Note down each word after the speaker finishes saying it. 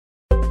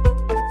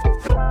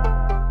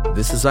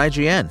This is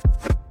IGN.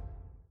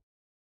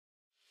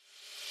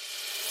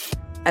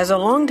 As a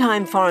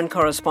longtime foreign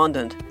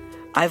correspondent,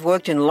 I've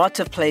worked in lots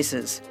of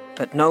places,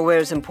 but nowhere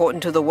as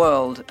important to the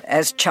world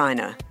as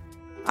China.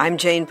 I'm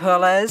Jane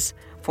Perlez,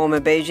 former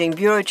Beijing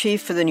bureau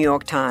chief for the New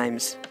York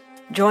Times.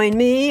 Join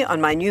me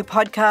on my new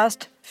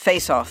podcast,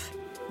 Face Off,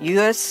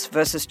 U.S.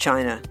 versus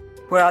China,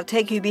 where I'll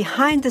take you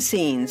behind the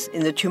scenes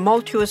in the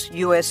tumultuous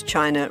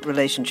U.S.-China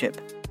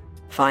relationship.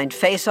 Find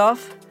Face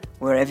Off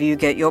wherever you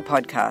get your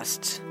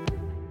podcasts.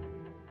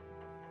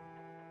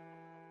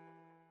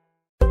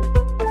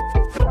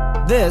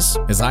 This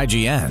is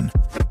IGN.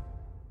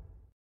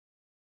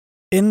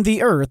 In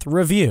the Earth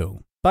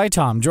Review by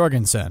Tom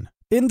Jorgensen.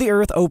 In the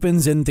Earth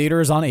opens in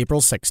theaters on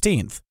April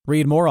 16th.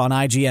 Read more on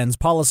IGN's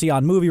policy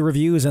on movie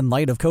reviews in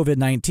light of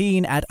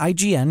COVID-19 at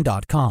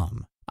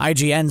IGN.com.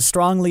 IGN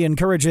strongly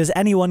encourages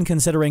anyone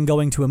considering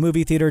going to a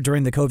movie theater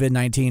during the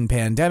COVID-19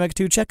 pandemic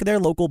to check their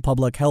local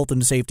public health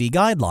and safety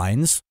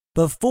guidelines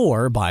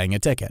before buying a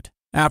ticket.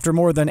 After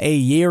more than a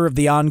year of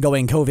the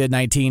ongoing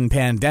COVID-19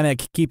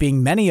 pandemic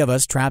keeping many of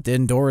us trapped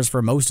indoors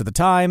for most of the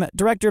time,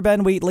 director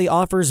Ben Wheatley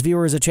offers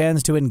viewers a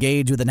chance to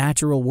engage with the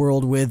natural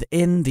world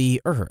within the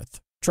Earth.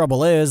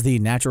 Trouble is, the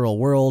natural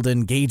world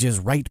engages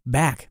right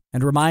back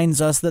and reminds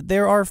us that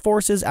there are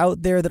forces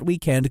out there that we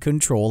can't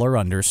control or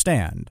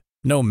understand,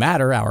 no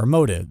matter our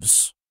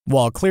motives.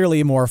 While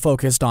clearly more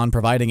focused on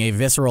providing a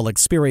visceral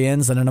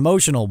experience than an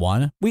emotional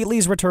one,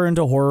 Wheatley's return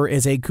to horror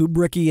is a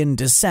Kubrickian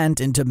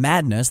descent into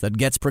madness that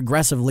gets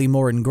progressively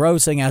more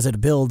engrossing as it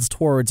builds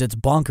towards its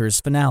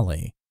bonkers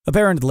finale.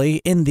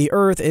 Apparently, In the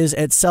Earth is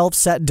itself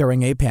set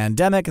during a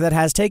pandemic that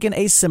has taken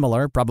a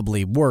similar,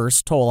 probably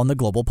worse, toll on the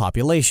global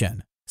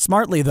population.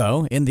 Smartly,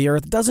 though, In the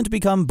Earth doesn't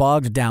become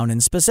bogged down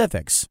in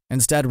specifics,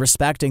 instead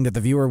respecting that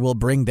the viewer will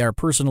bring their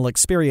personal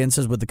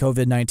experiences with the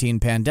COVID-19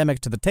 pandemic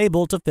to the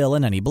table to fill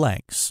in any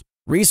blanks.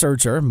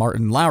 Researcher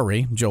Martin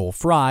Lowry, Joel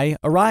Fry,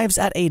 arrives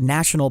at a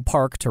national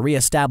park to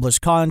reestablish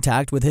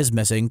contact with his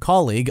missing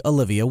colleague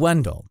Olivia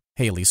Wendell,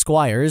 Haley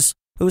Squires,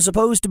 who's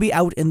supposed to be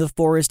out in the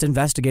forest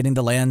investigating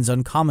the land's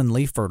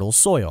uncommonly fertile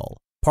soil.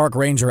 Park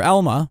Ranger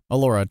Alma,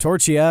 Alora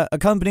Torchia,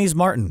 accompanies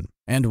Martin,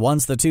 and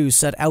once the two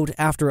set out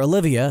after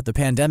Olivia, the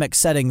pandemic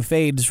setting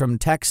fades from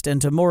text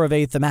into more of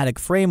a thematic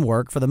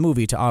framework for the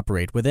movie to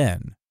operate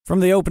within. From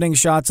the opening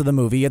shots of the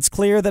movie, it's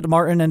clear that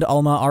Martin and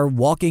Alma are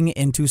walking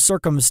into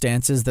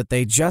circumstances that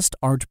they just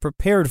aren't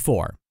prepared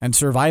for, and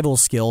survival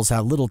skills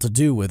have little to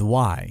do with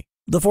why.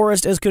 The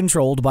forest is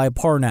controlled by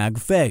Parnag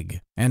Feg,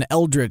 an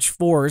eldritch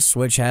force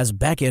which has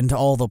beckoned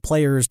all the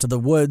players to the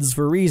woods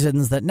for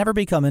reasons that never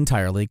become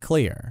entirely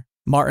clear.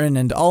 Martin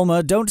and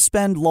Alma don't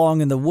spend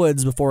long in the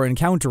woods before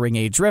encountering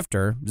a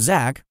drifter,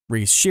 Zach,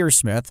 Reese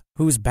Shearsmith,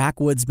 whose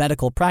backwoods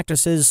medical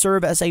practices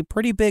serve as a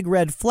pretty big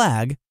red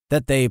flag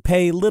that they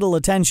pay little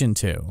attention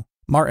to.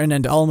 Martin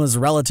and Alma's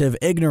relative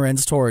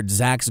ignorance toward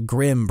Zach's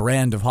grim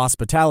brand of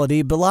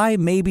hospitality belie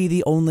maybe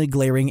the only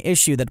glaring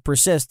issue that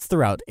persists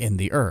throughout In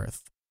the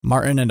Earth.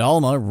 Martin and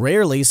Alma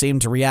rarely seem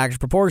to react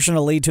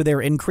proportionally to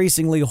their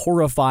increasingly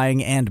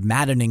horrifying and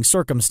maddening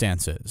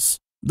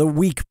circumstances. The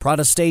weak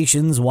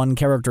protestations one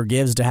character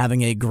gives to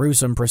having a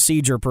gruesome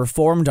procedure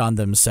performed on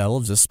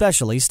themselves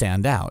especially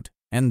stand out,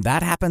 and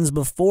that happens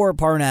before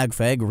Parnag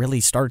Feg really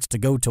starts to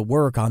go to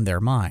work on their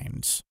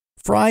minds.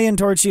 Fry and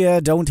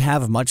Torchia don't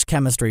have much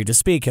chemistry to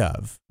speak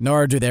of,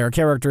 nor do their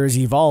characters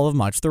evolve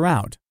much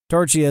throughout.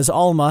 Torchia's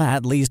Alma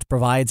at least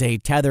provides a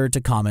tether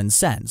to common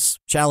sense,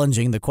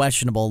 challenging the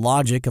questionable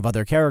logic of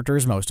other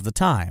characters most of the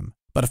time.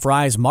 But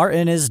Fry's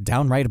Martin is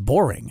downright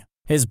boring.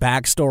 His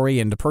backstory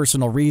and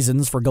personal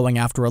reasons for going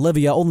after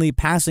Olivia only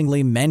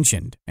passingly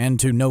mentioned, and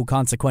to no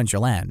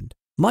consequential end.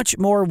 Much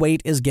more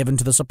weight is given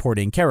to the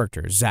supporting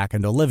characters, Zach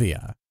and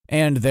Olivia,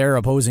 and their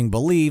opposing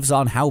beliefs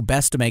on how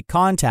best to make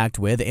contact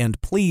with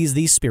and please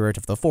the spirit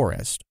of the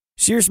forest.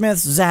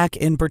 Shearsmith's Zach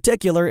in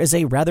particular is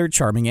a rather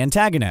charming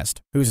antagonist,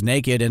 whose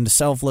naked and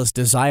selfless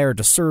desire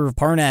to serve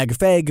Parnag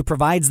Feg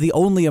provides the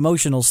only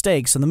emotional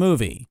stakes in the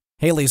movie.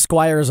 Haley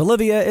Squires'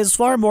 Olivia is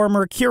far more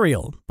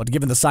mercurial, but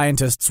given the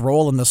scientist's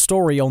role in the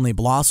story only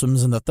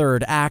blossoms in the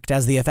third act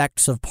as the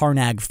effects of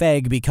Parnag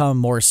Feg become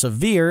more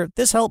severe,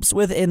 this helps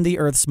within the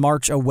Earth's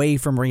march away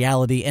from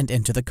reality and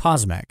into the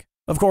cosmic.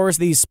 Of course,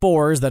 these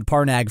spores that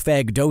Parnag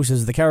Feg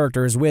doses the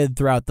characters with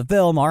throughout the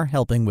film are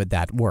helping with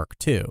that work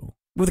too.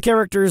 With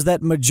characters that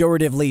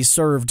majoritively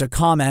serve to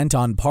comment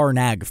on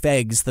Parnag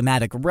Feg's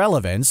thematic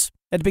relevance,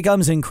 it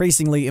becomes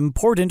increasingly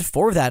important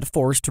for that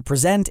force to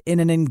present in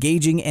an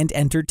engaging and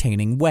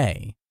entertaining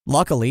way.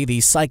 Luckily, the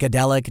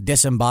psychedelic,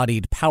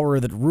 disembodied power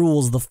that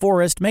rules the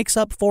forest makes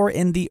up for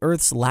In the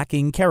Earth's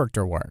lacking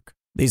character work.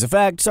 These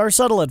effects are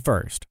subtle at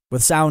first,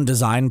 with sound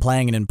design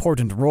playing an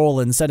important role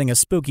in setting a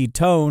spooky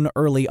tone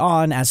early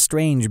on as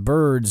strange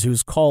birds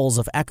whose calls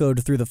have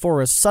echoed through the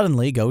forest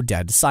suddenly go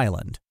dead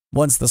silent.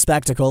 Once the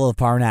spectacle of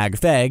Parnag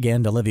Feg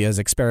and Olivia's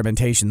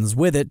experimentations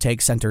with it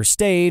take center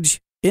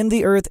stage, In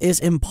the Earth is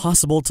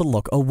impossible to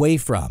look away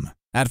from.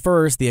 At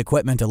first, the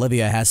equipment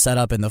Olivia has set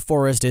up in the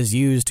forest is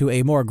used to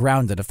a more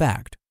grounded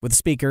effect. with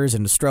speakers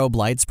and strobe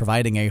lights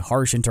providing a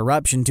harsh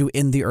interruption to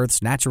In the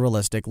Earth's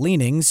naturalistic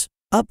leanings,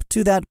 up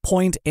to that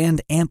point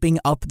and amping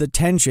up the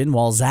tension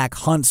while Zach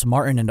hunts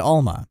Martin and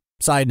Alma.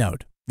 Side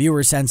note,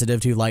 viewers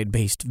sensitive to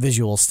light-based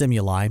visual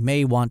stimuli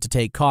may want to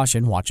take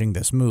caution watching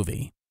this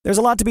movie. There's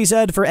a lot to be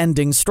said for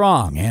ending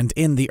strong, and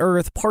In the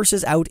Earth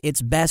parses out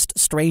its best,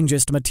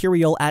 strangest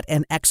material at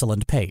an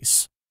excellent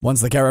pace.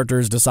 Once the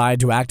characters decide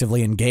to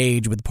actively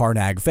engage with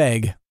Parnag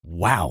Feg,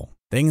 wow,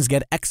 things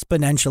get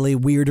exponentially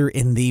weirder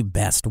in the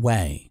best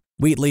way.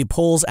 Wheatley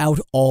pulls out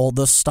all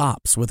the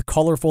stops, with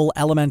colorful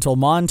elemental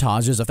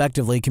montages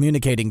effectively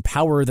communicating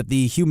power that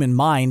the human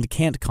mind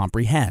can't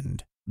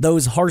comprehend.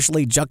 Those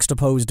harshly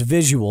juxtaposed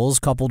visuals,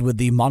 coupled with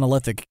the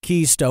monolithic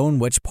keystone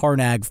which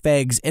Parnag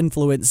Feg's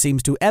influence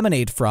seems to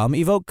emanate from,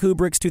 evoke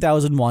Kubrick's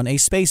 2001 A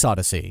Space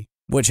Odyssey,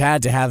 which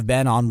had to have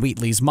been on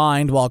Wheatley's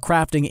mind while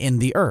crafting In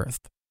the Earth.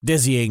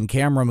 Dizzying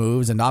camera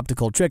moves and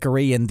optical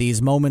trickery in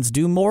these moments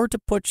do more to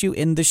put you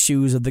in the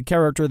shoes of the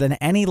character than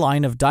any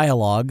line of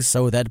dialogue,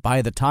 so that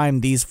by the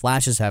time these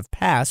flashes have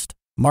passed,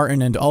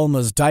 Martin and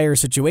Alma's dire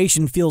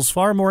situation feels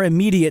far more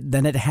immediate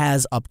than it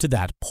has up to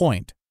that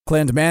point.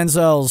 Clint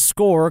Mansell's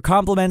score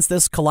complements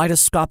this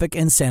kaleidoscopic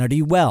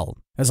insanity well,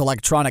 as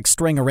electronic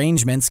string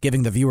arrangements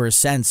giving the viewer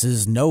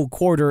senses no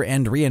quarter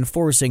and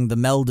reinforcing the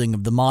melding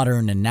of the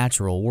modern and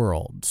natural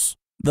worlds.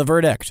 The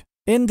verdict: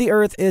 In the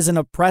Earth is an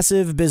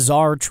oppressive,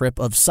 bizarre trip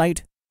of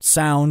sight,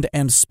 sound,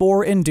 and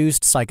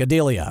spore-induced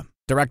psychedelia.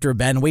 Director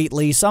Ben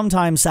Wheatley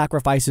sometimes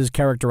sacrifices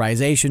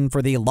characterization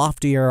for the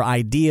loftier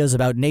ideas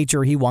about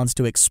nature he wants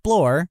to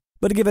explore,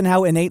 but given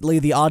how innately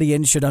the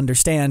audience should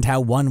understand how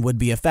one would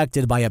be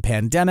affected by a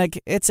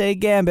pandemic, it's a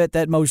gambit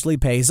that mostly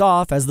pays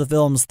off as the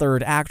film's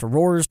third act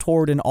roars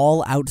toward an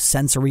all-out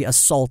sensory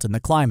assault in the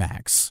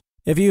climax.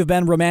 If you've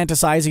been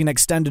romanticizing an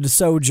extended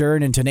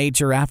sojourn into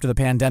nature after the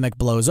pandemic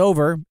blows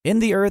over, In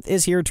the Earth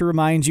is here to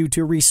remind you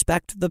to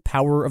respect the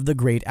power of the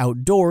great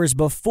outdoors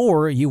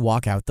before you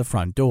walk out the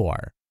front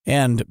door.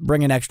 And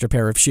bring an extra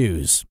pair of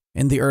shoes.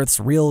 In the Earth's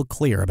real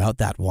clear about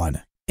that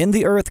one. In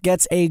the Earth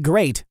gets a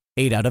great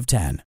 8 out of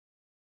 10.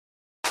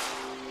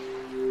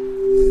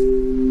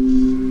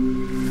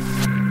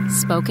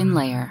 Spoken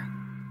Layer.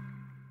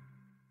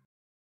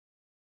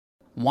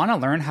 Want to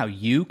learn how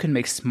you can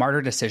make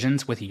smarter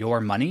decisions with your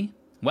money?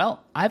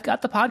 Well, I've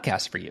got the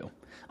podcast for you.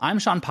 I'm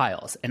Sean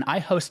Piles, and I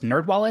host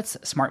NerdWallet's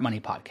Smart Money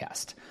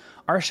Podcast.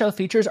 Our show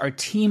features our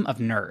team of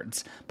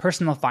nerds,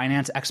 personal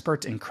finance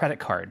experts in credit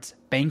cards,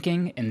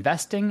 banking,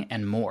 investing,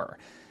 and more.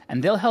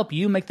 And they'll help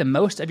you make the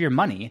most of your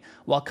money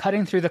while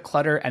cutting through the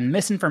clutter and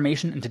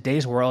misinformation in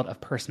today's world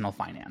of personal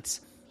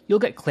finance. You'll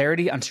get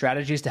clarity on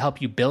strategies to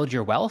help you build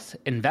your wealth,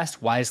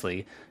 invest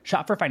wisely,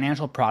 shop for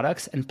financial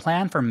products, and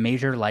plan for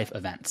major life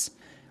events.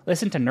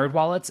 Listen to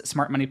NerdWallet's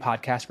Smart Money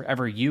Podcast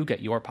wherever you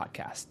get your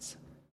podcasts.